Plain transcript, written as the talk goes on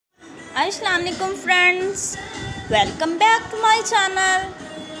Assalamualaikum friends, welcome back to my channel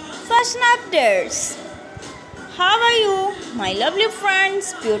Fashion Updates. How are you my lovely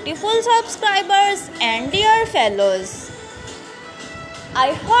friends, beautiful subscribers and dear fellows?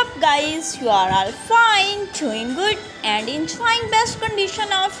 I hope guys you are all fine, doing good and enjoying best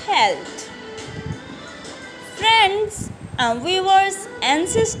condition of health. Friends and viewers and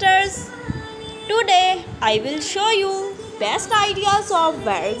sisters, today I will show you best ideas of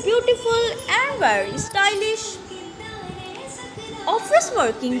very beautiful and very stylish office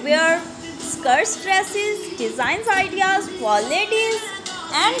working wear, skirts, dresses, designs ideas for ladies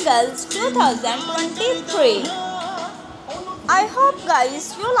and girls 2023. I hope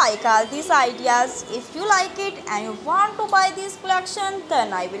guys you like all these ideas. If you like it and you want to buy this collection,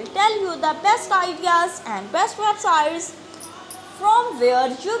 then I will tell you the best ideas and best websites from where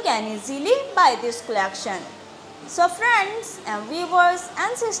you can easily buy this collection. So friends and viewers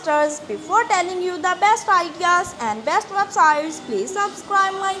and sisters, before telling you the best ideas and best websites, please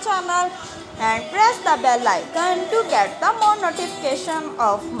subscribe my channel and press the bell icon to get the more notification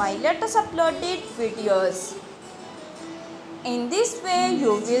of my latest uploaded videos. In this way,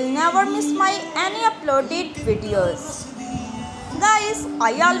 you will never miss my any uploaded videos. Guys,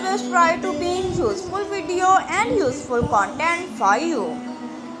 I always try to bring useful video and useful content for you.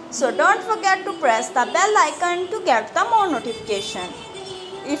 So don't forget to press the bell icon to get the more notification.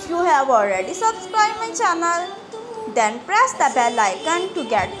 If you have already subscribed my channel, then press the bell icon to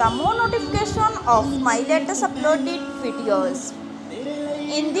get the more notification of my latest uploaded videos.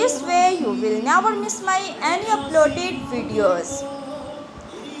 In this way, you will never miss my any uploaded videos.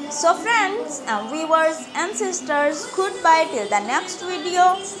 So friends and viewers and sisters, goodbye till the next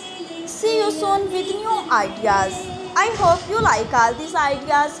video. See you soon with new ideas. I hope you like all these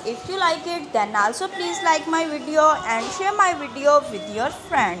ideas. If you like it, then also please like my video and share my video with your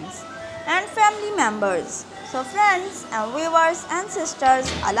friends and family members. So friends and viewers and sisters,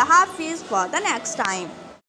 Allah Hafiz for the next time.